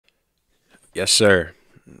Yes, sir.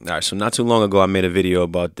 All right, so not too long ago, I made a video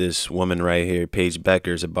about this woman right here, Paige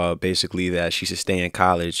Bueckers, about basically that she should stay in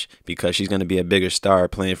college because she's going to be a bigger star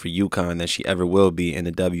playing for UConn than she ever will be in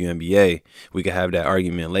the WNBA. We could have that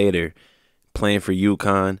argument later. Playing for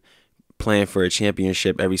UConn, playing for a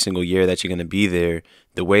championship every single year that you're going to be there,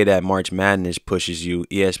 the way that March Madness pushes you,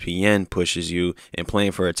 ESPN pushes you, and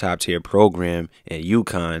playing for a top tier program at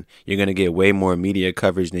UConn, you're going to get way more media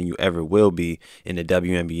coverage than you ever will be in the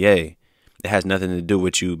WNBA. It has nothing to do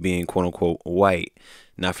with you being quote unquote white.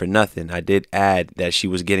 Not for nothing. I did add that she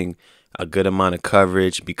was getting a good amount of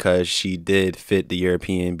coverage because she did fit the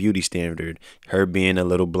European beauty standard. Her being a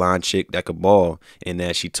little blonde chick that could ball and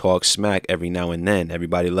that she talks smack every now and then.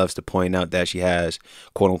 Everybody loves to point out that she has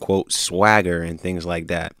quote unquote swagger and things like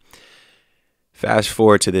that. Fast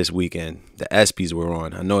forward to this weekend. The ESPYs were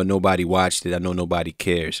on. I know nobody watched it. I know nobody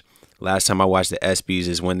cares. Last time I watched the ESPYs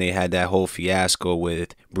is when they had that whole fiasco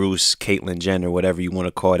with Bruce, Caitlyn Jenner, whatever you want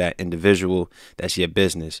to call that individual. That's your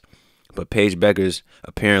business. But Paige Bueckers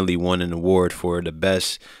apparently won an award for the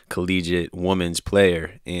best collegiate women's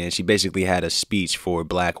player, and she basically had a speech for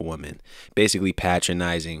black women, basically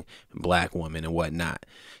patronizing black women and whatnot.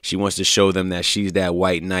 She wants to show them that she's that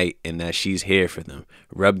white knight and that she's here for them.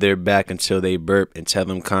 Rub their back until they burp and tell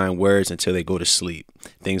them kind words until they go to sleep.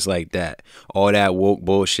 Things like that. All that woke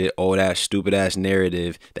bullshit, all that stupid ass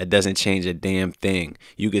narrative that doesn't change a damn thing.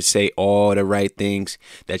 You could say all the right things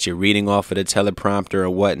that you're reading off of the teleprompter or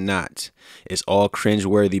whatnot. It's all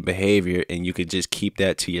cringeworthy behavior and you could just keep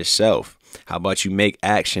that to yourself. How about you make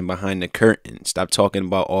action behind the curtain? Stop talking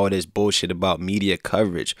about all this bullshit about media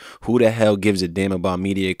coverage. Who the hell gives a damn about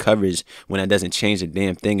media coverage when that doesn't change a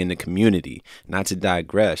damn thing in the community? Not to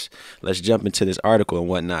digress. Let's jump into this article and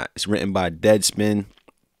whatnot. It's written by Deadspin,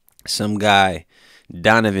 some guy,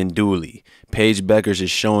 Donovan Dooley. Paige Bueckers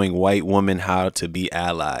is showing white women how to be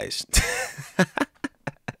allies.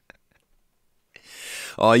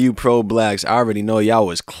 All you pro-blacks, I already know y'all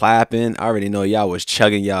was clapping. I already know y'all was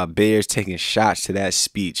chugging y'all beers, taking shots to that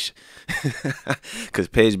speech. Because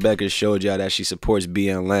Paige Bueckers showed y'all that she supports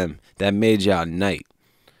BLM. That made y'all knight.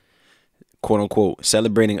 Quote unquote,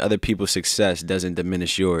 celebrating other people's success doesn't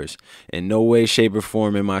diminish yours. In no way, shape, or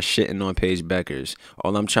form am I shitting on Paige Bueckers.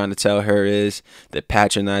 All I'm trying to tell her is that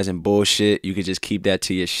patronizing bullshit, you can just keep that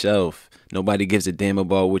to yourself. Nobody gives a damn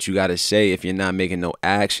about what you got to say if you're not making no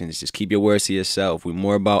actions. Just keep your words to yourself. We're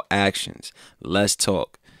more about actions. Less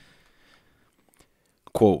talk.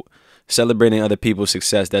 Quote, celebrating other people's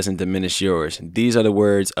success doesn't diminish yours. These are the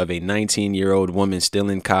words of a 19-year-old woman still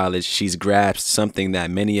in college. She's grasped something that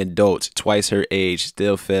many adults twice her age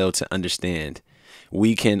still fail to understand.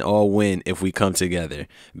 We can all win if we come together.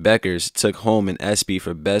 Bueckers took home an ESPY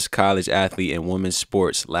for Best College Athlete in Women's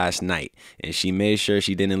Sports last night, and she made sure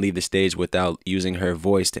she didn't leave the stage without using her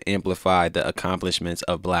voice to amplify the accomplishments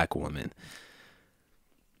of black women.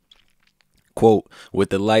 Quote, with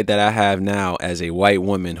the light that I have now as a white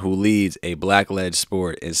woman who leads a black-led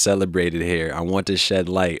sport and celebrated here, I want to shed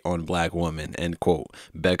light on black women, end quote.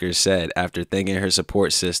 Bueckers said after thanking her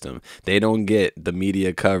support system. They don't get the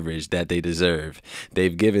media coverage that they deserve.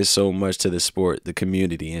 They've given so much to the sport, the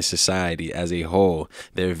community, and society as a whole.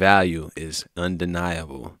 Their value is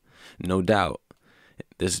undeniable. No doubt.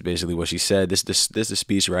 This is basically what she said. This is the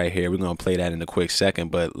speech right here. We're going to play that in a quick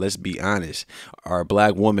second, but let's be honest. Are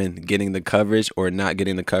black women getting the coverage or not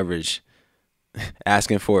getting the coverage?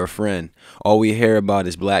 Asking for a friend. All we hear about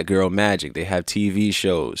is black girl magic. They have TV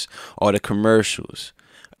shows, all the commercials,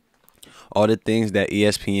 all the things that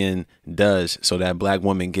ESPN does so that black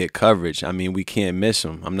women get coverage. I mean, we can't miss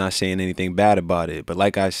them. I'm not saying anything bad about it. But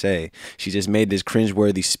like I say, she just made this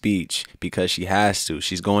cringeworthy speech because she has to.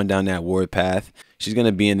 She's going down that warpath. She's going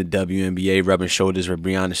to be in the WNBA rubbing shoulders with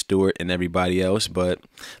Breonna Stewart and everybody else. But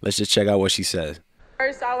let's just check out what she says.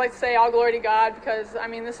 First, I would like to say all glory to God because, I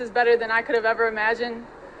mean, this is better than I could have ever imagined.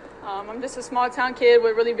 I'm just a small town kid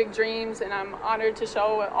with really big dreams, and I'm honored to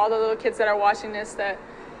show all the little kids that are watching this that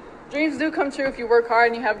dreams do come true if you work hard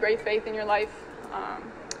and you have great faith in your life.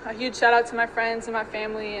 A huge shout out to my friends and my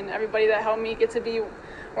family and everybody that helped me get to be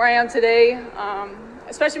where I am today,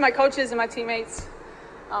 especially my coaches and my teammates.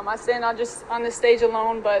 I stand on this stage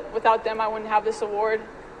alone, but without them, I wouldn't have this award.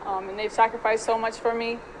 And they've sacrificed so much for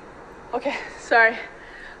me. Okay, sorry.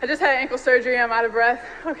 I just had ankle surgery. I'm out of breath,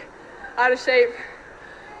 out of shape.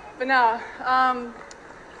 But now,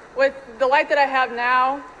 with the light that I have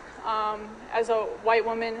now, as a white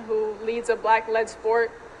woman who leads a black-led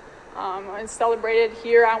sport and celebrated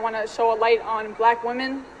here, I want to show a light on black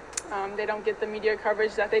women. They don't get the media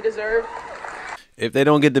coverage that they deserve. If they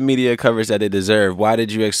don't get the media coverage that they deserve, why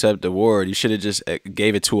did you accept the award? You should have just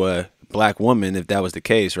gave it to a black woman if that was the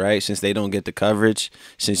case, right? Since they don't get the coverage,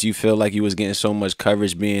 since you feel like you was getting so much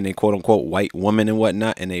coverage being a quote unquote white woman and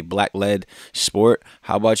whatnot in a black led sport,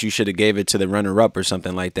 how about you should have gave it to the runner up or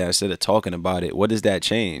something like that instead of talking about it? What does that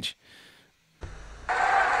change?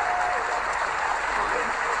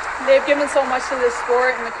 They've given so much to this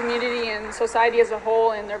sport and the community and society as a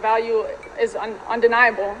whole, and their value is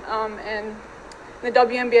undeniable. And in the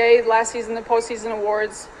WNBA last season, the postseason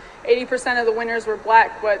awards, 80% of the winners were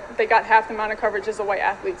black, but they got half the amount of coverage as the white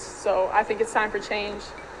athletes. So I think it's time for change.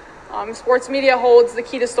 Sports media holds the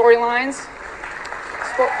key to storylines.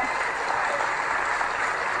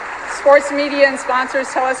 Sports media and sponsors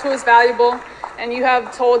tell us who is valuable, and you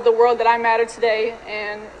have told the world that I matter today,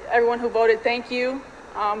 and everyone who voted, thank you.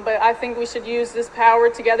 But I think we should use this power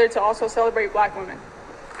together to also celebrate black women.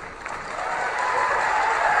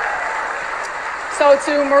 So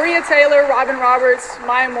to Maria Taylor, Robin Roberts,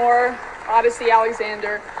 Maya Moore, Odyssey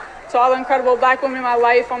Alexander, to all the incredible black women in my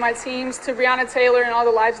life, on my teams, to Breonna Taylor and all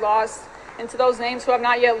the lives lost, and to those names who have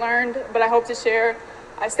not yet learned, but I hope to share,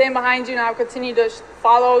 I stand behind you and I will continue to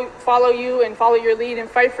follow you and follow your lead and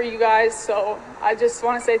fight for you guys. So I just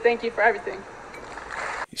want to say thank you for everything.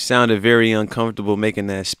 You sounded very uncomfortable making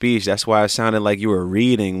that speech. That's why it sounded like you were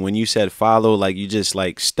reading when you said follow, like you just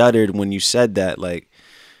like stuttered when you said that, like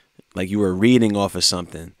you were reading off of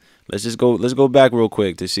something. Let's go back real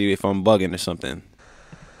quick to see if I'm bugging or something.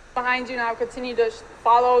 Behind you and I'll continue to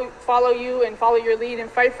follow you and follow your lead and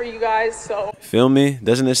fight for you guys. So feel me?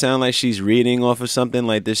 Doesn't it sound like she's reading off of something?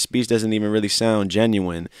 Like this speech doesn't even really sound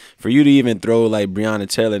genuine. For you to even throw like Breonna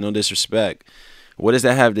Taylor, no disrespect, what does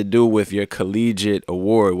that have to do with your collegiate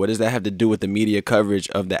award? What does that have to do with the media coverage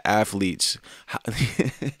of the athletes?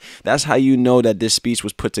 That's how you know that this speech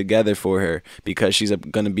was put together for her, because she's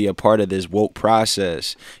going to be a part of this woke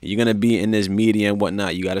process. You're going to be in this media and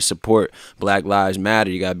whatnot. You got to support Black Lives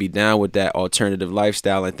Matter. You got to be down with that alternative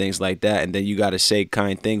lifestyle and things like that. And then you got to say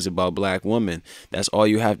kind things about black women. That's all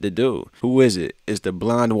you have to do. Who is it? It's the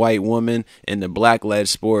blonde white woman in the black-led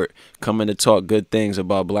sport coming to talk good things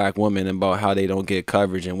about black women and about how they don't get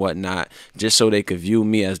coverage and whatnot, just so they could view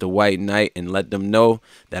me as the white knight and let them know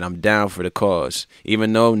that I'm down for the cause,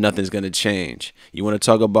 even though nothing's going to change. You want to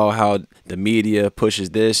talk about how the media pushes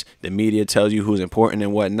this, the media tells you who's important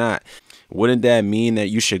and whatnot. Wouldn't that mean that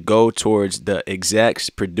you should go towards the execs,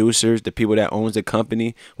 producers, the people that owns the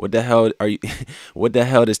company? What the hell are you what the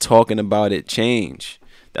hell does talking about it change?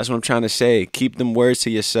 That's what I'm trying to say. Keep them words to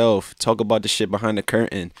yourself. Talk about the shit behind the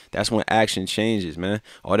curtain. That's when action changes, man.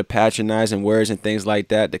 All the patronizing words and things like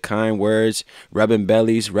that, the kind words, rubbing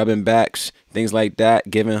bellies, rubbing backs, things like that,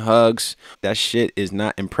 giving hugs. That shit is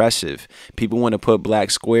not impressive. People want to put black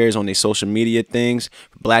squares on their social media things,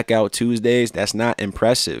 Blackout Tuesdays. That's not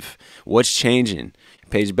impressive. What's changing?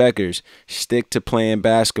 Paige Bueckers, stick to playing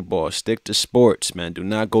basketball. Stick to sports, man. Do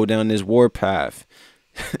not go down this war path.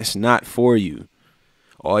 It's not for you.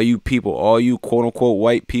 All you people, all you quote-unquote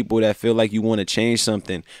white people that feel like you want to change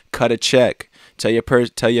something, cut a check. Tell your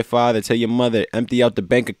father, tell your mother, empty out the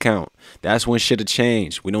bank account. That's when shit'll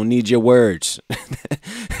change. We don't need your words.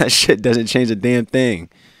 That shit doesn't change a damn thing.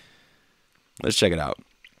 Let's check it out.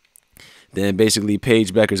 Then basically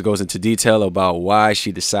Paige Bueckers goes into detail about why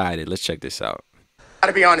she decided. Let's check this out.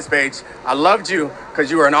 To be honest, Paige, I loved you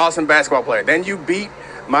because you were an awesome basketball player. Then you beat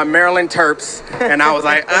my Maryland Terps, and I was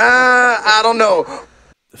like, I don't know.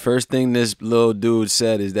 The first thing this little dude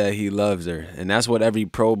said is that he loves her, and that's what every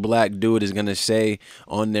pro-black dude is gonna say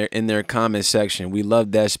on in their comment section. We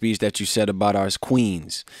love that speech that you said about our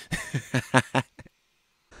queens.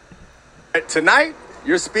 Tonight,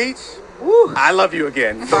 your speech, woo, I love you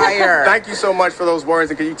again. So fire. Thank you so much for those words,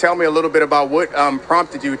 and can you tell me a little bit about what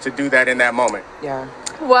prompted you to do that in that moment? Yeah.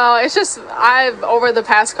 Well, it's just over the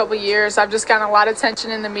past couple of years, I've just gotten a lot of attention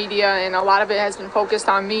in the media, and a lot of it has been focused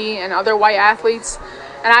on me and other white athletes.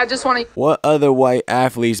 And I just want to... What other white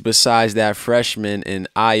athletes besides that freshman in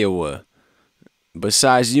Iowa?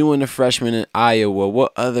 Besides you and the freshman in Iowa,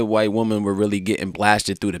 what other white woman were really getting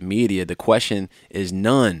blasted through the media? The question is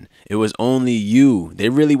none. It was only you. They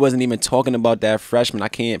really wasn't even talking about that freshman. I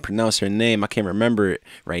can't pronounce her name. I can't remember it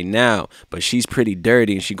right now. But she's pretty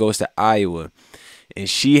dirty, and she goes to Iowa. And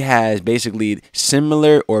she has basically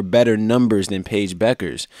similar or better numbers than Paige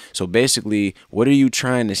Bueckers. So basically, what are you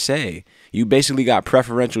trying to say? You basically got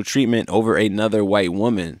preferential treatment over another white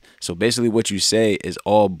woman. So basically what you say is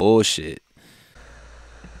all bullshit.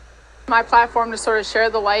 My platform to sort of share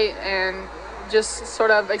the light and just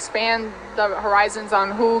sort of expand the horizons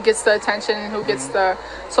on who gets the attention, who gets the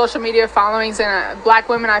social media followings. And black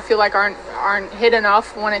women, I feel like aren't hit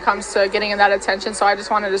enough when it comes to getting that attention. So I just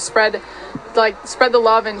wanted to spread the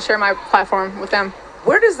love and share my platform with them.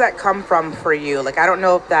 Where does that come from for you? Like, I don't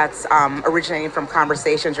know if that's originating from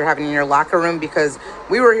conversations you're having in your locker room, because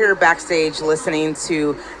we were here backstage listening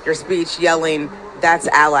to your speech yelling, that's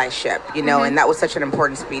allyship, you know, and that was such an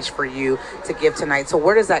important speech for you to give tonight. So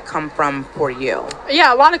where does that come from for you?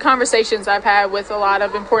 Yeah, a lot of conversations I've had with a lot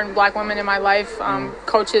of important Black women in my life,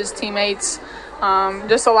 coaches, teammates,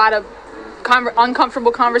 just a lot of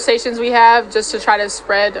uncomfortable conversations we have just to try to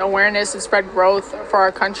spread awareness and spread growth for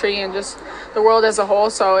our country and just the world as a whole.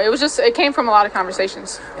 So it came from a lot of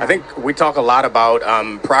conversations. I think we talk a lot about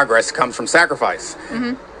progress comes from sacrifice.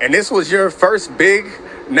 And this was your first big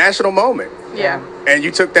national moment. Yeah. And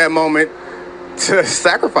you took that moment to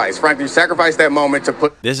sacrifice. Frankly, you sacrificed that moment to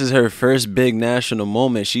put... This is her first big national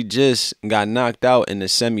moment. She just got knocked out in the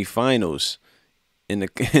semifinals in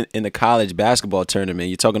the college basketball tournament.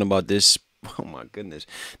 You're talking about this... Oh, my goodness.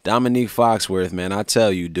 Dominique Foxworth, man, I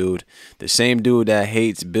tell you, dude. The same dude that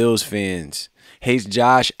hates Bills fans, hates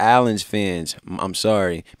Josh Allen's fans, I'm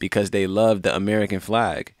sorry, because they love the American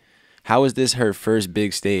flag. How is this her first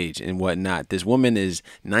big stage and whatnot? This woman is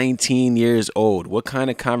 19 years old. What kind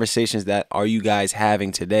of conversations that are you guys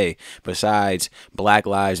having today besides Black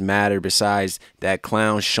Lives Matter, besides that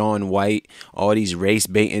clown Shaun White, all these race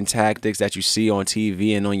baiting tactics that you see on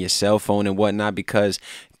TV and on your cell phone and whatnot? Because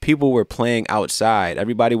people were playing outside.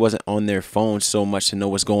 Everybody wasn't on their phones so much to know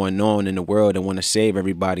what's going on in the world and want to save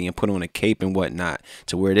everybody and put on a cape and whatnot,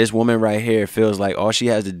 to where this woman right here feels like all she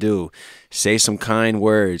has to do, say some kind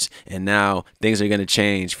words, and now things are going to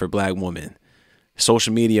change for Black women.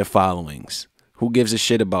 Social media followings. Who gives a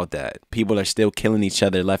shit about that? People are still killing each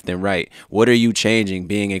other left and right. What are you changing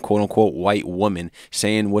being a quote-unquote white woman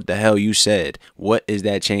saying what the hell you said? What is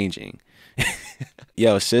that changing?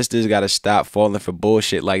 Yo, sisters got to stop falling for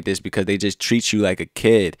bullshit like this, because they just treat you like a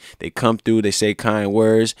kid. They come through, they say kind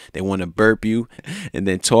words, they want to burp you, and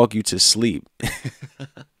then talk you to sleep.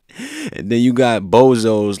 And then you got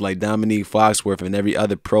bozos like Dominique Foxworth and every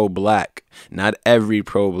other pro-Black. Not every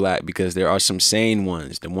pro-Black, because there are some sane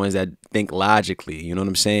ones, the ones that think logically, you know what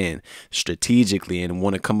I'm saying, strategically, and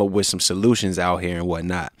want to come up with some solutions out here and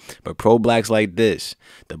whatnot. But pro-Blacks like this,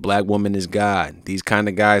 the Black woman is God. These kind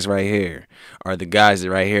of guys right here are the guys that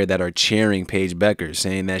right here that are cheering Paige Bueckers,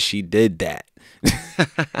 saying that she did that.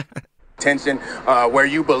 Attention where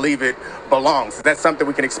you believe it belongs. That's something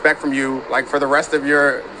we can expect from you, like, for the rest of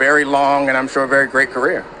your very long and I'm sure very great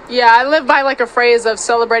career. Yeah, I live by like a phrase of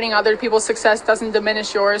celebrating other people's success doesn't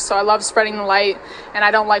diminish yours. So I love spreading the light, and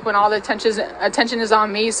I don't like when all the attention is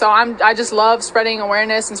on me. So I just love spreading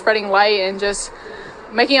awareness and spreading light and just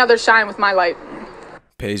making others shine with my light.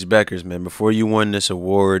 Paige Bueckers, man, before you won this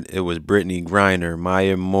award, it was Brittany Griner,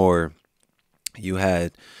 Maya Moore. You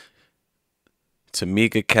had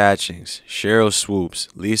Tamika Catchings, Cheryl Swoops,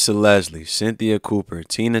 Lisa Leslie, Cynthia Cooper,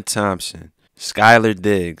 Tina Thompson, Skylar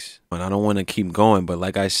Diggs. And I don't want to keep going, but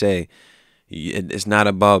like I say, it's not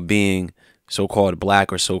about being so-called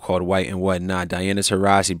Black or so-called white and whatnot. Diana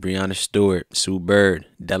Taurasi, Breonna Stewart, Sue Bird,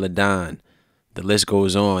 Della Don. The list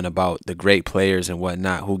goes on about the great players and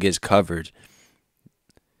whatnot who gets covered.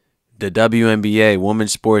 The WNBA,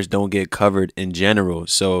 women's sports don't get covered in general.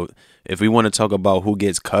 So if we want to talk about who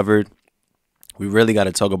gets covered, we really got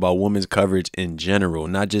to talk about women's coverage in general,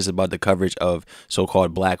 not just about the coverage of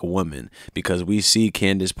so-called Black women, because we see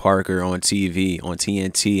Candace Parker on TV, on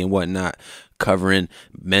TNT and whatnot, covering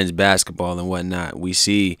men's basketball and whatnot. We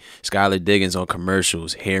see Skylar Diggins on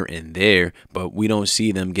commercials here and there, but we don't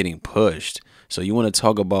see them getting pushed. So you want to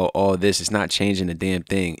talk about all this, it's not changing a damn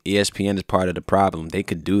thing. ESPN is part of the problem. They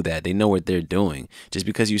could do that. They know what they're doing. Just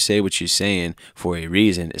because you say what you're saying for a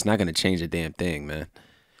reason, it's not going to change a damn thing, man.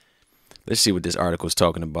 Let's see what this article is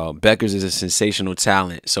talking about. Bueckers is a sensational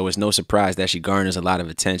talent, so it's no surprise that she garners a lot of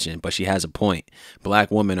attention, but she has a point.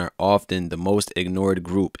 Black women are often the most ignored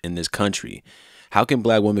group in this country. How can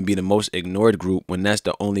Black women be the most ignored group when that's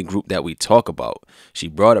the only group that we talk about? She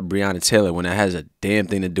brought up Breonna Taylor when that has a damn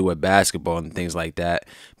thing to do with basketball and things like that,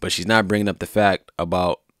 but she's not bringing up the fact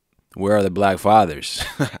about where are the Black fathers.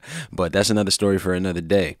 But that's another story for another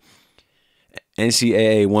day.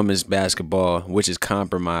 NCAA women's basketball, which is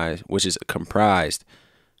comprised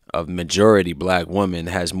of majority Black women,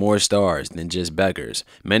 has more stars than just Bueckers.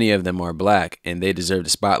 Many of them are Black, and they deserve the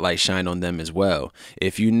spotlight shine on them as well.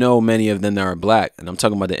 If you know many of them that are Black, and I'm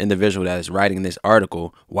talking about the individual that is writing this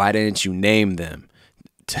article, why didn't you name them?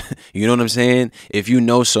 You know what I'm saying? If you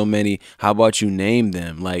know so many, how about you name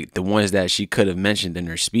them, like the ones that she could have mentioned in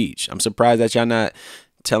her speech? I'm surprised that y'all not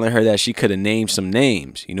telling her that she could have named some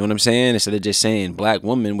names. You know what I'm saying? Instead of just saying black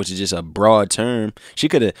woman, which is just a broad term, she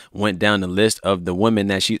could have went down the list of the women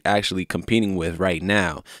that she's actually competing with right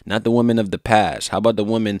now, not the women of the past. How about the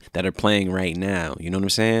women that are playing right now? You know what I'm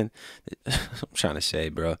saying? I'm trying to say,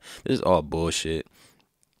 bro, this is all bullshit.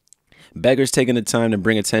 Bueckers taking the time to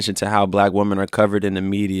bring attention to how black women are covered in the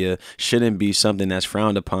media shouldn't be something that's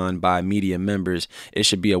frowned upon by media members. It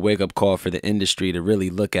should be a wake-up call for the industry to really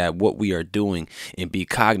look at what we are doing and be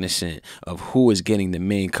cognizant of who is getting the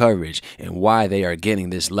main coverage and why they are getting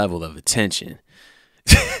this level of attention.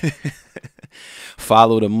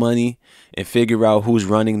 Follow the money and figure out who's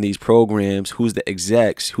running these programs, who's the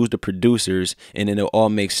execs, who's the producers, and it'll all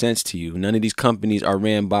make sense to you. None of these companies are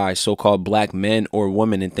ran by so-called black men or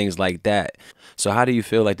women and things like that. So how do you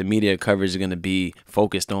feel like the media coverage is going to be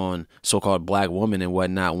focused on so-called black women and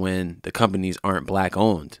whatnot when the companies aren't black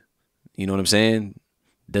owned? You know what I'm saying?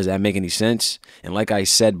 Does that make any sense? And like I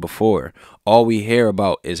said before, all we hear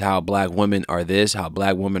about is how black women are this, how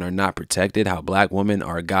black women are not protected, how black women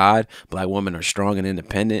are God, black women are strong and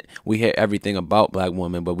independent. We hear everything about black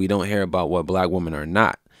women, but we don't hear about what black women are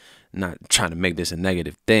not. I'm not trying to make this a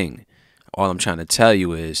negative thing. All I'm trying to tell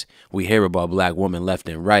you is we hear about black women left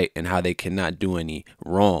and right and how they cannot do any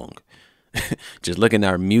wrong. Just look at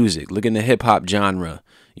our music, look in the hip hop genre.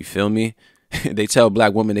 You feel me? They tell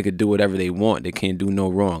black women they could do whatever they want. They can't do no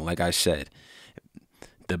wrong, like I said.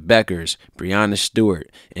 The Bueckers, Breonna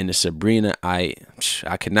Stewart, and the Sabrina, I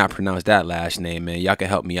cannot pronounce that last name, man. Y'all can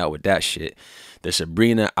help me out with that shit. The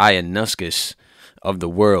Sabrina Ioannidis of the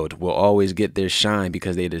world will always get their shine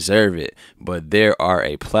because they deserve it. But there are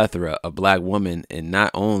a plethora of black women in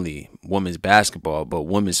not only women's basketball, but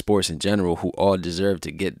women's sports in general who all deserve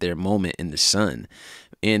to get their moment in the sun.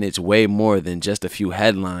 And it's way more than just a few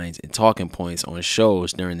headlines and talking points on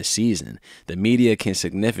shows during the season. The media can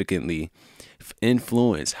significantly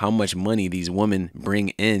influence how much money these women bring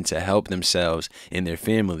in to help themselves and their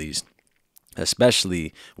families,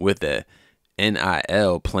 especially with the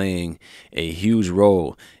NIL playing a huge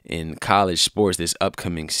role in college sports this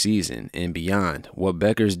upcoming season and beyond. What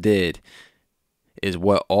Bueckers did is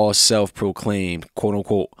what all self-proclaimed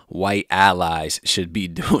quote-unquote white allies should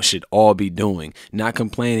all be doing. Not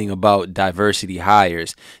complaining about diversity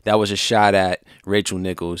hires. That was a shot at Rachel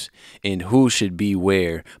Nichols and who should be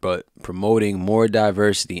where, but promoting more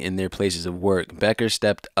diversity in their places of work. Bueckers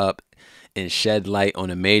stepped up and shed light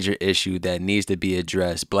on a major issue that needs to be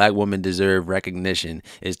addressed. Black women deserve recognition.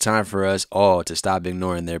 It's time for us all to stop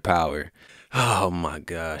ignoring their power. Oh my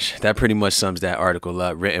gosh, that pretty much sums that article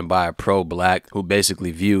up, written by a pro-black who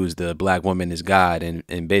basically views the black woman as God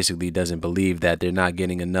and basically doesn't believe that they're not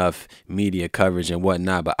getting enough media coverage and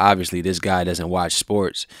whatnot. But obviously this guy doesn't watch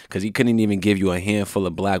sports because he couldn't even give you a handful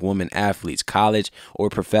of black women athletes, college or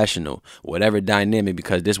professional, whatever dynamic,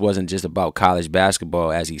 because this wasn't just about college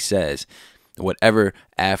basketball, as he says. Whatever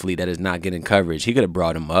athlete that is not getting coverage, he could have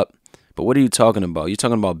brought him up. But what are you talking about? You're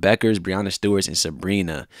talking about Bueckers, Breonna Stewart, and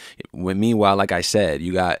Sabrina. Meanwhile, like I said,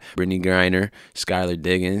 you got Brittany Griner, Skylar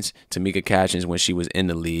Diggins, Tamika Catchings when she was in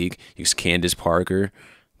the league. You got Candace Parker.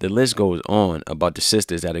 The list goes on about the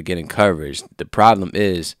sisters that are getting coverage. The problem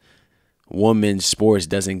is women's sports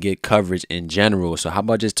doesn't get coverage in general. So how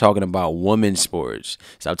about just talking about women's sports?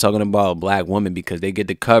 Stop talking about black women because they get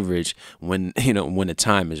the coverage when the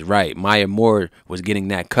time is right. Maya Moore was getting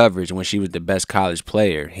that coverage when she was the best college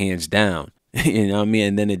player, hands down. You know what I mean?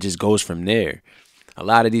 And then it just goes from there. A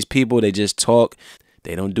lot of these people, they just talk.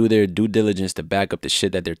 They don't do their due diligence to back up the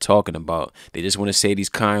shit that they're talking about. They just want to say these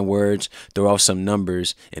kind words, throw out some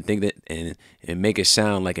numbers, and think that and make it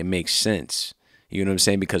sound like it makes sense. You know what I'm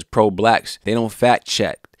saying? Because pro-blacks, they don't fact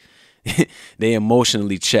check. They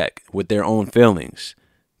emotionally check with their own feelings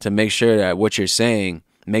to make sure that what you're saying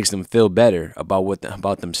makes them feel better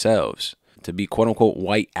about themselves. To be quote-unquote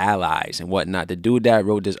white allies and whatnot. The dude that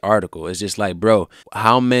wrote this article is just like, bro,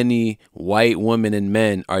 how many white women and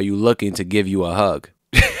men are you looking to give you a hug?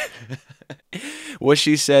 What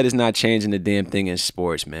she said is not changing the damn thing in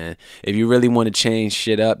sports, man. If you really want to change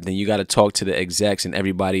shit up, then you got to talk to the execs and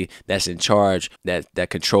everybody that's in charge, that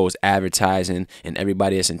controls advertising, and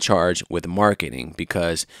everybody that's in charge with marketing,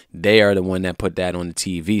 because they are the one that put that on the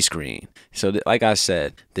TV screen. So like I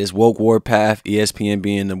said, this woke warpath, ESPN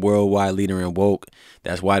being the worldwide leader in woke,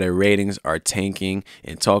 that's why their ratings are tanking,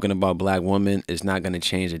 and talking about black women is not going to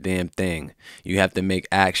change a damn thing. You have to make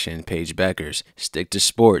action, Paige Bueckers. Stick to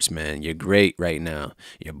sports, man. You're great right now.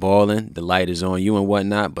 You're balling. The light is on you and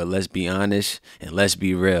whatnot, but let's be honest and let's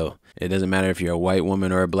be real. It doesn't matter if you're a white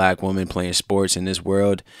woman or a black woman playing sports in this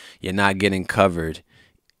world. You're not getting covered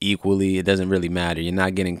equally. It doesn't really matter. You're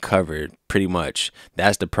not getting covered, pretty much.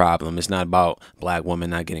 That's the problem. It's not about black women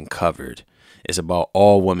not getting covered. It's about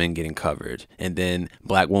all women getting covered, and then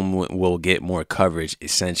black women will get more coverage,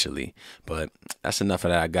 essentially. But that's enough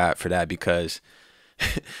of that I got for that, because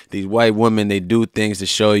these white women, they do things to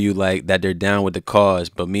show you like that they're down with the cause,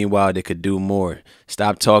 but meanwhile they could do more.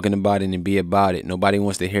 Stop talking about it and be about it. Nobody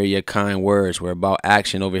wants to hear your kind words. We're about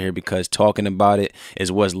action over here, because talking about it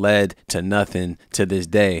is what's led to nothing to this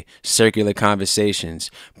day. Circular conversations,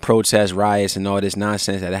 protests, riots, and all this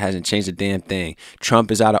nonsense that hasn't changed a damn thing. Trump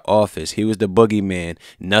is out of office. He was the boogeyman.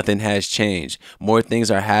 Nothing has changed. More things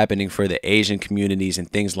are happening for the Asian communities and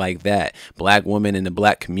things like that. Black women in the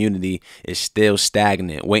black community is still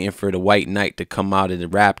stagnant, waiting for the white knight to come out of the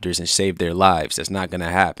Raptors and save their lives. That's not going to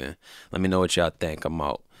happen. Let me know what y'all think. I'm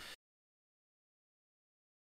out.